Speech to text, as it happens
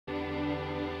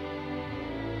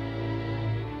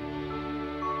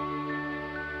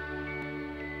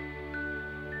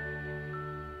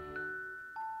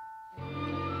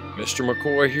Mr.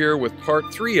 McCoy here with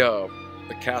part 3 of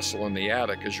The Castle in the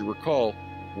Attic. As you recall,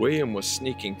 William was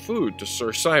sneaking food to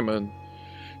Sir Simon.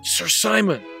 "Sir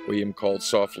Simon," William called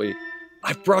softly,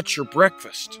 "I've brought your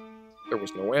breakfast." There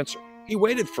was no answer. He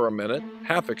waited for a minute,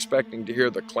 half expecting to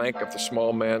hear the clank of the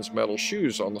small man's metal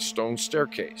shoes on the stone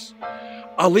staircase.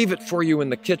 "I'll leave it for you in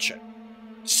the kitchen.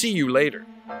 See you later."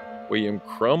 William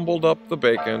crumbled up the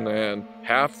bacon and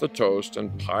half the toast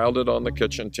and piled it on the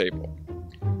kitchen table.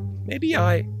 "Maybe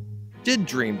I did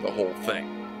dream the whole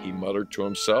thing," he muttered to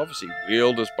himself as he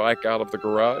wheeled his bike out of the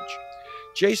garage.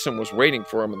 Jason was waiting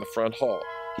for him in the front hall.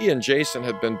 He and Jason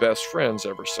had been best friends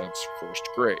ever since first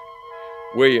grade.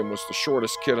 William was the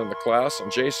shortest kid in the class,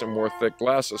 and Jason wore thick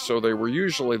glasses, so they were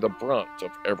usually the brunt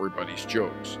of everybody's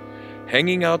jokes.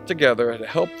 Hanging out together had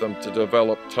helped them to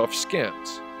develop tough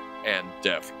skins and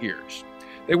deaf ears.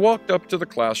 They walked up to the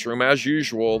classroom. As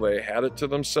usual, they had it to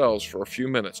themselves for a few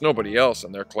minutes. Nobody else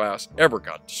in their class ever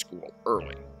got to school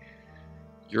early.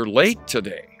 "You're late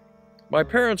today." My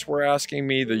parents were asking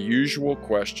me the usual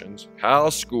questions.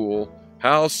 How's school?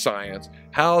 How's science?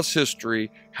 How's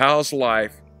history? How's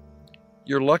life?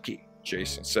 "You're lucky,"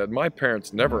 Jason said. "My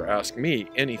parents never ask me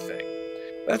anything."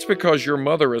 "That's because your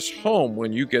mother is home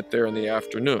when you get there in the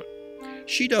afternoon.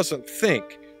 She doesn't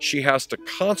think she has to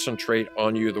concentrate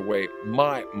on you the way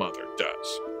my mother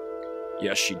does."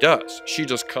 "Yes, she does. She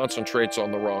just concentrates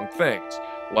on the wrong things,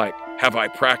 like, have I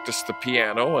practiced the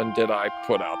piano and did I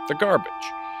put out the garbage?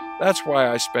 That's why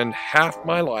I spend half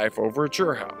my life over at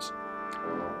your house."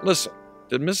 "Listen,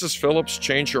 did Mrs. Phillips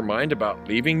change her mind about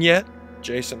leaving yet?"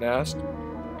 Jason asked.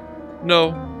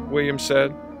 "No," William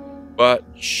said, "but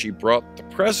she brought the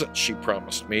present she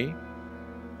promised me."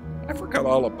 "I forgot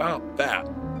all about that."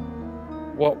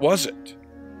 "What was it?"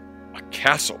 "A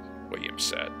castle," William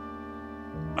said.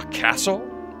 "A castle?"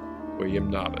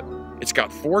 William nodded. "It's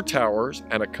got 4 towers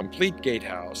and a complete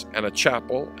gatehouse and a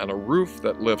chapel and a roof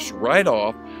that lifts right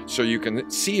off so you can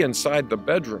see inside the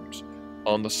bedrooms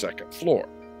on the 2nd floor.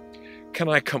 Can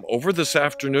I come over this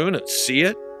afternoon and see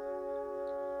it?"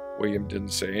 William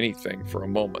didn't say anything for a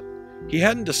moment. He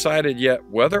hadn't decided yet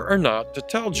whether or not to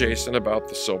tell Jason about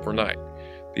the Silver Knight.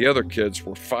 The other kids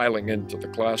were filing into the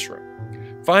classroom.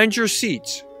 "Find your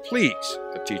seats, please,"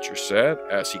 the teacher said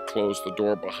as he closed the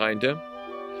door behind him.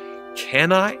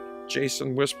 "Can I?"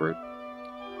 Jason whispered.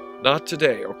 "Not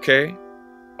today, okay?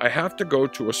 I have to go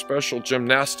to a special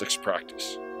gymnastics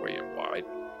practice," William lied.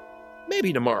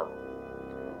 "Maybe tomorrow."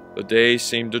 The day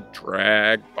seemed to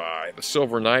drag by. The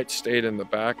Silver Knight stayed in the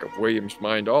back of William's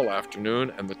mind all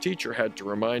afternoon, and the teacher had to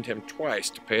remind him twice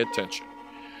to pay attention.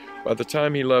 By the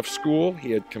time he left school,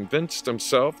 he had convinced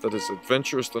himself that his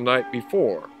adventures the night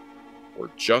before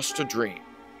were just a dream.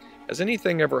 Has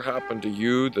anything ever happened to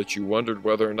you that you wondered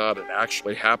whether or not it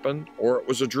actually happened or it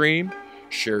was a dream?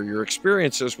 Share your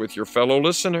experiences with your fellow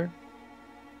listener.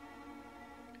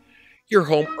 "You're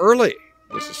home early,"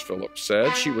 Mrs. Phillips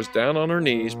said. She was down on her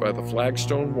knees by the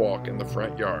flagstone walk in the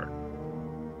front yard.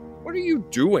 "What are you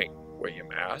doing?" William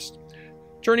asked.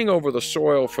 "Turning over the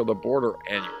soil for the border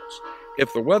annuals.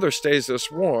 If the weather stays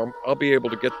this warm, I'll be able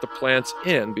to get the plants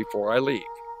in before I leave."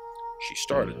 She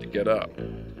started to get up.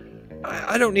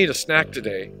 I don't need a snack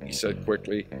today," he said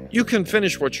quickly. "You can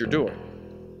finish what you're doing."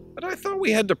 "But I thought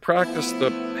we had to practice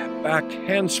the back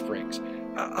handsprings.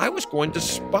 I was going to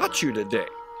spot you today.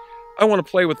 I want to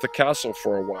play with the castle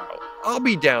for a while. I'll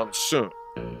be down soon."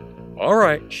 "All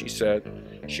right," she said.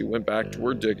 She went back to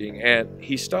her digging, and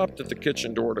he stopped at the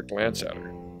kitchen door to glance at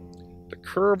her. The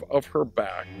curve of her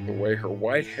back, the way her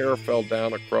white hair fell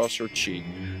down across her cheek,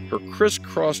 her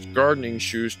crisscrossed gardening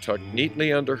shoes tucked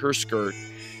neatly under her skirt,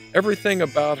 everything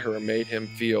about her made him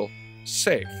feel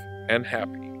safe and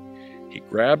happy. He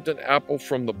grabbed an apple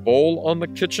from the bowl on the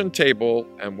kitchen table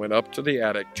and went up to the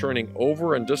attic, turning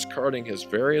over and discarding his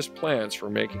various plans for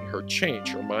making her change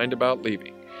her mind about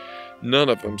leaving. None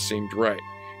of them seemed right.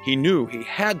 He knew he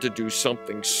had to do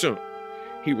something soon.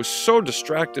 He was so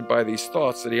distracted by these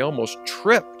thoughts that he almost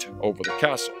tripped over the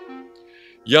castle.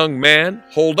 "Young man,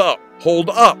 hold up, hold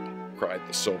up!" cried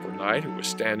the Silver Knight, who was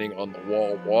standing on the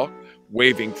wall walk,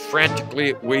 waving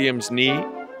frantically at William's knee.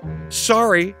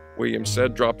 "Sorry," William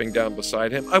said, dropping down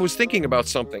beside him. "I was thinking about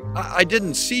something. I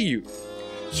didn't see you."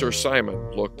 Sir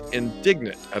Simon looked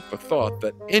indignant at the thought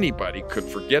that anybody could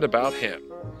forget about him.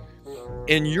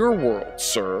 "In your world,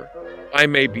 sir, I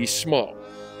may be small,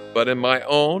 but in my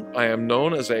own I am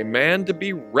known as a man to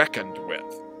be reckoned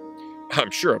with." "I'm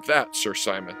sure of that, Sir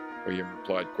Simon," William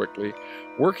replied quickly.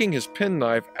 Working his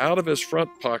penknife out of his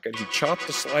front pocket, he chopped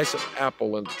a slice of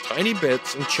apple into tiny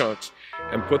bits and chunks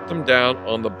and put them down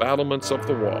on the battlements of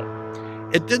the wall.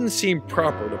 It didn't seem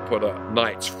proper to put a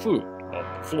knight's food on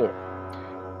the floor.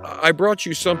 I brought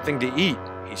you something to eat,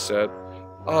 he said.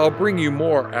 I'll bring you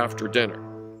more after dinner.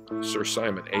 Sir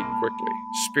Simon ate quickly,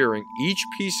 spearing each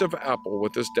piece of apple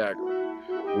with his dagger.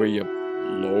 William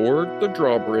lowered the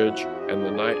drawbridge, and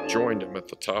the knight joined him at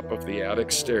the top of the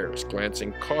attic stairs,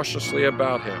 glancing cautiously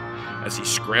about him as he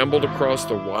scrambled across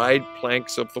the wide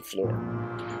planks of the floor.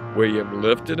 William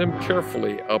lifted him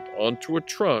carefully up onto a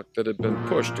trunk that had been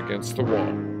pushed against the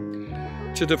wall.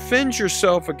 To defend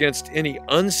yourself against any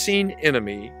unseen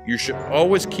enemy, you should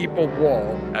always keep a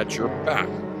wall at your back,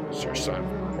 Sir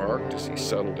Simon remarked as he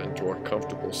settled into a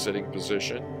comfortable sitting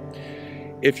position.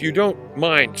 If you don't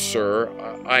mind, sir,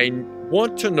 I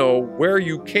want to know where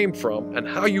you came from and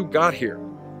how you got here,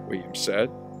 William said.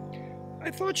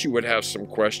 I thought you would have some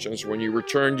questions when you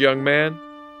returned, young man.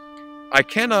 I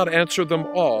cannot answer them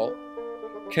all.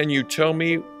 Can you tell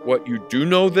me what you do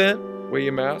know then?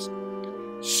 William asked.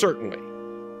 Certainly.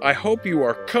 I hope you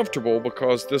are comfortable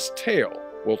because this tale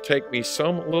will take me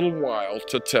some little while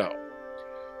to tell.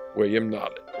 William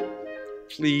nodded.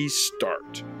 Please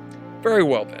start. Very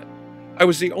well then. I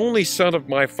was the only son of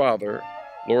my father,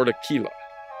 Lord Aquila,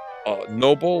 a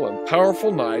noble and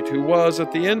powerful knight who was,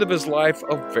 at the end of his life,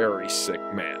 a very sick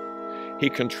man. He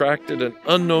contracted an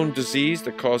unknown disease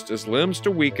that caused his limbs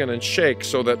to weaken and shake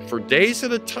so that for days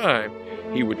at a time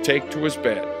he would take to his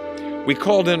bed. We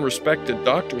called in respected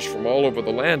doctors from all over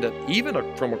the land and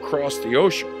even from across the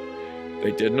ocean.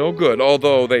 They did no good,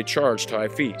 although they charged high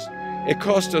fees. It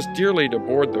cost us dearly to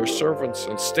board their servants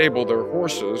and stable their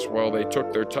horses while they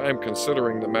took their time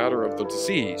considering the matter of the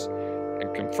disease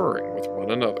and conferring with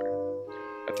one another.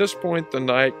 At this point, the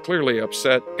knight, clearly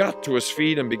upset, got to his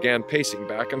feet and began pacing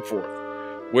back and forth.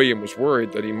 William was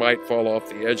worried that he might fall off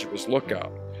the edge of his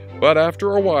lookout, but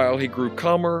after a while he grew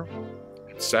calmer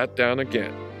and sat down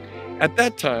again. At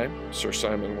that time, Sir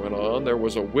Simon went on, there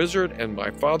was a wizard in my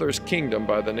father's kingdom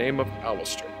by the name of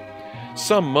Alistair.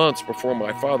 Some months before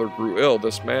my father grew ill,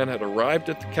 this man had arrived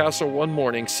at the castle one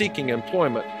morning seeking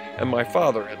employment, and my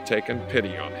father had taken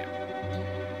pity on him.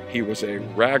 He was a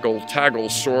raggle-taggle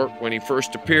sort when he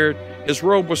first appeared. His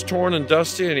robe was torn and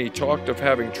dusty, and he talked of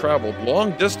having traveled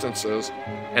long distances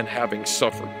and having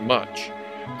suffered much.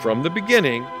 From the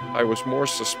beginning, I was more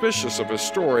suspicious of his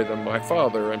story than my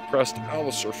father and pressed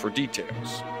Alistair for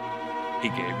details. He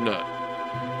gave none.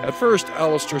 At first,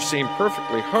 Alistair seemed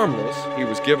perfectly harmless. He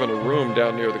was given a room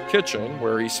down near the kitchen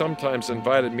where he sometimes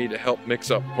invited me to help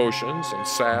mix up potions and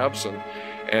salves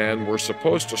and were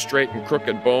supposed to straighten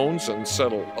crooked bones and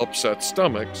settle upset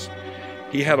stomachs.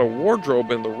 He had a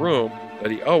wardrobe in the room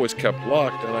that he always kept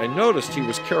locked, and I noticed he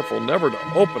was careful never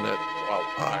to open it while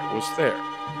I was there.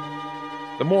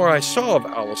 The more I saw of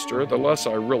Alistair, the less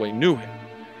I really knew him.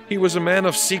 He was a man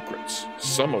of secrets,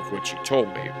 some of which he told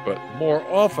me, but more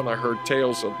often I heard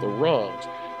tales of the wrongs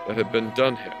that had been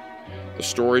done him. The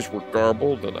stories were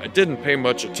garbled, and I didn't pay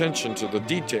much attention to the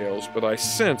details, but I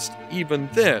sensed, even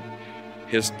then,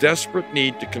 his desperate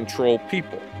need to control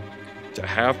people, to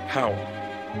have power.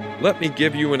 Let me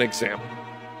give you an example.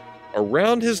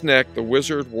 Around his neck, the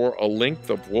wizard wore a length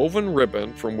of woven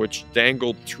ribbon from which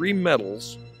dangled 3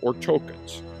 medals or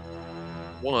tokens.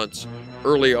 Once,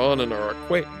 early on in our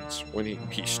acquaintance, when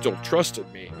he still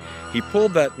trusted me, he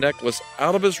pulled that necklace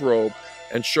out of his robe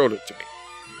and showed it to me.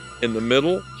 In the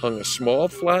middle hung a small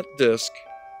flat disc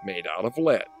made out of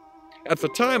lead. At the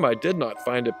time, I did not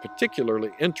find it particularly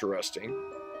interesting.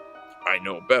 I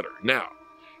know better now.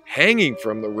 Hanging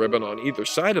from the ribbon on either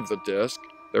side of the disc,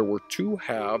 there were 2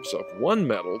 halves of one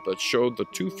medal that showed the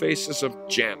 2 faces of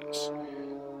Janus.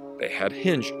 They had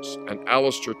hinges, and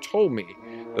Alistair told me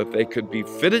that they could be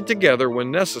fitted together when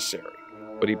necessary,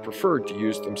 but he preferred to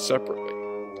use them separately.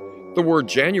 The word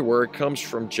January comes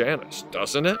from Janus,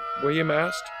 doesn't it? William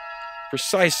asked.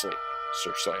 Precisely,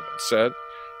 Sir Simon said.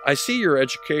 I see your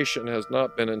education has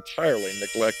not been entirely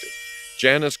neglected.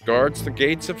 Janus guards the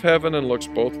gates of heaven and looks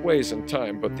both ways in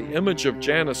time, but the image of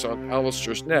Janus on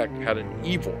Alistair's neck had an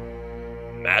evil,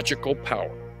 magical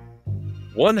power.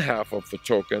 One half of the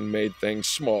token made things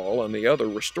small, and the other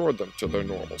restored them to their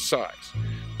normal size.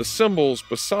 The symbols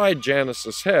beside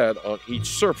Janus's head on each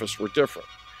surface were different.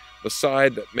 The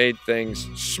side that made things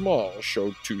small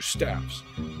showed 2 staffs,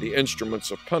 the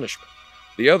instruments of punishment.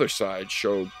 The other side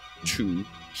showed 2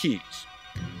 keys.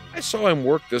 I saw him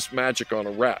work this magic on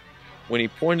a rat. When he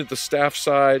pointed the staff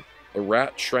side, the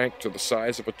rat shrank to the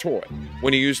size of a toy.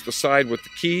 When he used the side with the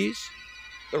keys,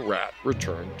 the rat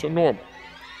returned to normal.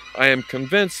 I am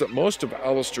convinced that most of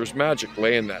Alistair's magic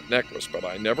lay in that necklace, but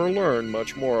I never learned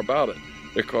much more about it,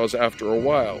 because after a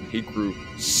while he grew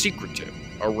secretive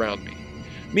around me.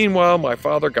 Meanwhile, my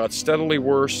father got steadily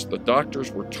worse. The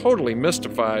doctors were totally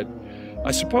mystified.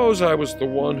 I suppose I was the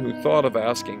one who thought of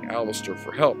asking Alistair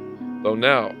for help, though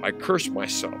now I curse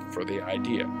myself for the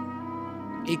idea.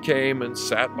 He came and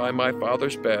sat by my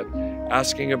father's bed,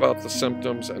 asking about the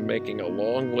symptoms and making a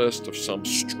long list of some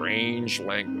strange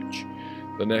language.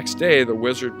 The next day, the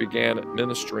wizard began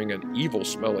administering an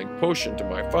evil-smelling potion to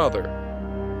my father,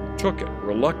 who took it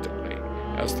reluctantly,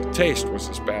 as the taste was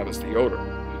as bad as the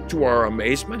odor. To our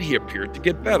amazement, he appeared to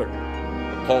get better.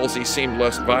 The palsy seemed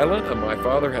less violent, and my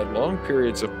father had long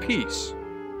periods of peace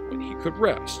when he could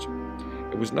rest.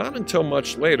 It was not until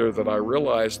much later that I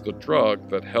realized the drug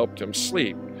that helped him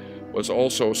sleep was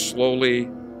also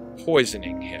slowly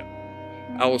poisoning him.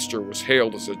 Alistair was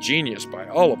hailed as a genius by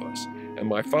all of us, and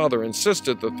my father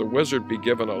insisted that the wizard be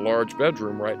given a large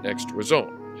bedroom right next to his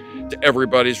own. To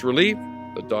everybody's relief,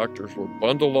 the doctors were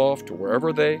bundled off to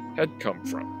wherever they had come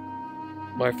from.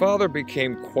 My father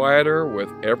became quieter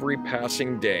with every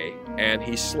passing day, and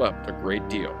he slept a great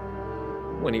deal.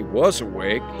 When he was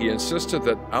awake, he insisted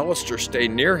that Alistair stay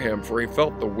near him, for he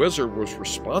felt the wizard was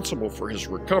responsible for his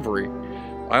recovery.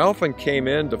 I often came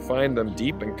in to find them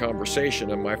deep in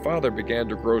conversation, and my father began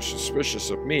to grow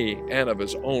suspicious of me and of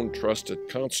his own trusted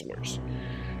counselors.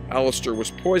 Alistair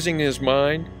was poisoning his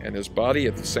mind and his body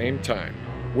at the same time.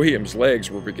 William's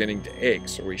legs were beginning to ache,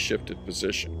 so he shifted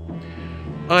position.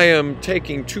 "I am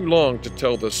taking too long to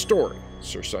tell this story,"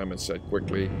 Sir Simon said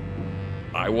quickly.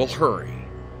 "I will hurry.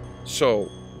 So,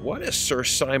 what is Sir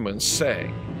Simon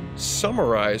saying?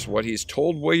 Summarize what he's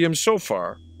told William so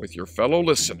far with your fellow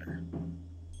listener."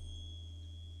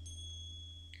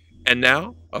 And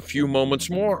now, a few moments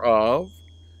more of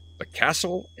The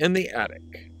Castle in the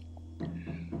Attic.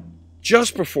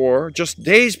 Just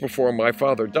days before my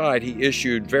father died, he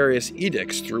issued various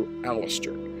edicts through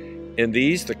Alistair. In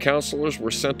these, the counselors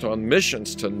were sent on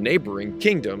missions to neighboring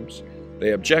kingdoms.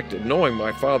 They objected, knowing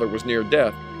my father was near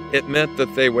death. It meant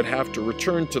that they would have to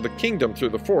return to the kingdom through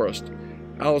the forest.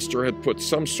 Alistair had put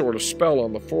some sort of spell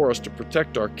on the forest to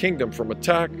protect our kingdom from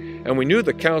attack, and we knew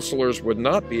the counselors would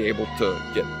not be able to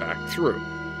get back through.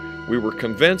 We were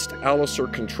convinced Alistair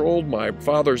controlled my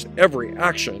father's every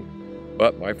action,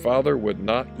 but my father would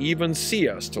not even see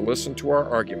us to listen to our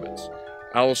arguments.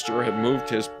 Alistair had moved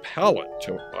his pallet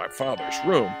to my father's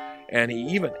room, and he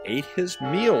even ate his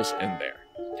meals in there.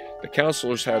 The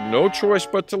counselors had no choice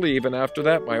but to leave, and after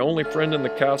that, my only friend in the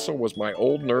castle was my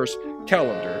old nurse,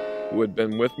 Calendar, who had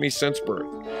been with me since birth.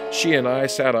 She and I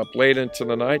sat up late into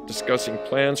the night discussing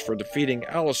plans for defeating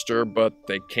Alistair, but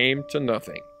they came to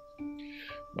nothing.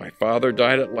 My father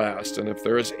died at last, and if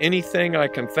there is anything I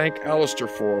can thank Alistair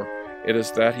for, it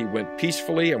is that he went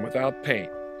peacefully and without pain.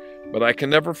 But I can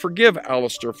never forgive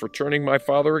Alistair for turning my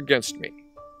father against me.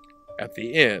 At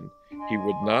the end, he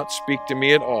would not speak to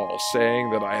me at all,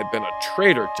 saying that I had been a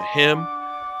traitor to him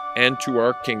and to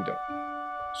our kingdom.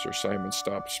 Sir Simon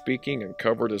stopped speaking and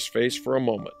covered his face for a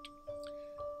moment.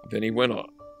 Then he went on.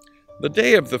 The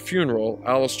day of the funeral,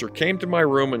 Alistair came to my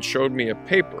room and showed me a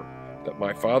paper that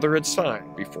my father had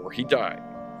signed before he died.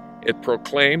 It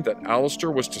proclaimed that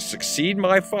Alistair was to succeed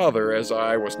my father, as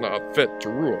I was not fit to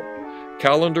rule.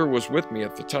 Calendar was with me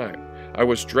at the time. I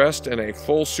was dressed in a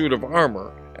full suit of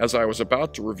armor as I was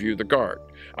about to review the guard.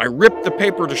 I ripped the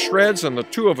paper to shreds, and the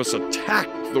two of us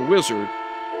attacked the wizard.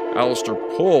 Alistair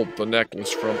pulled the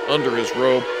necklace from under his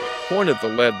robe, pointed the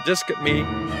lead disc at me,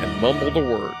 and mumbled a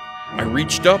word. I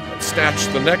reached up and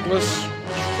snatched the necklace,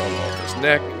 which fell off his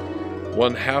neck.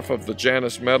 One half of the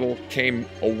Janus medal came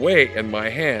away in my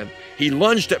hand. He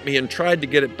lunged at me and tried to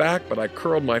get it back, but I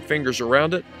curled my fingers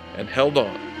around it and held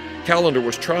on. Calendar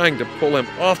was trying to pull him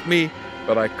off me,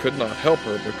 but I could not help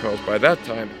her because by that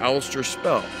time Alistair's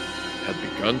spell had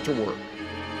begun to work.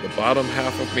 The bottom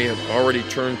half of me had already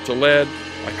turned to lead.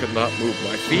 I could not move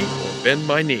my feet or bend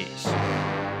my knees.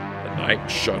 The knight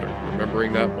shuddered,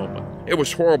 remembering that moment. It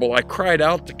was horrible. I cried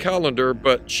out to Calendar,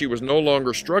 but she was no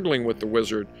longer struggling with the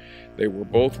wizard. They were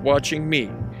both watching me,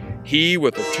 he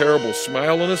with a terrible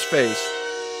smile on his face,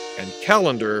 and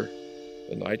Calendar.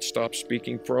 The knight stopped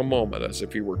speaking for a moment, as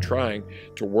if he were trying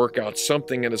to work out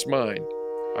something in his mind.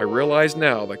 I realize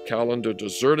now that Calendar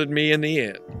deserted me in the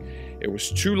end. It was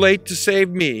too late to save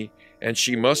me, and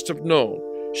she must have known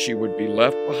she would be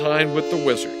left behind with the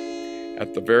wizard.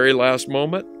 At the very last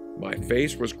moment, my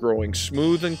face was growing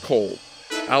smooth and cold.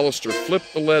 Alistair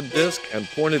flipped the lead disc and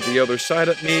pointed the other side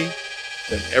at me.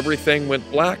 Then everything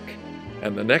went black,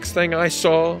 and the next thing I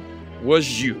saw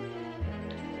was you.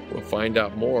 We'll find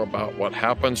out more about what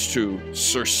happens to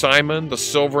Sir Simon the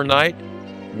Silver Knight,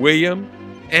 William,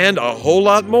 and a whole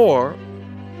lot more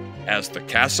as The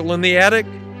Castle in the Attic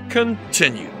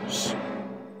continues.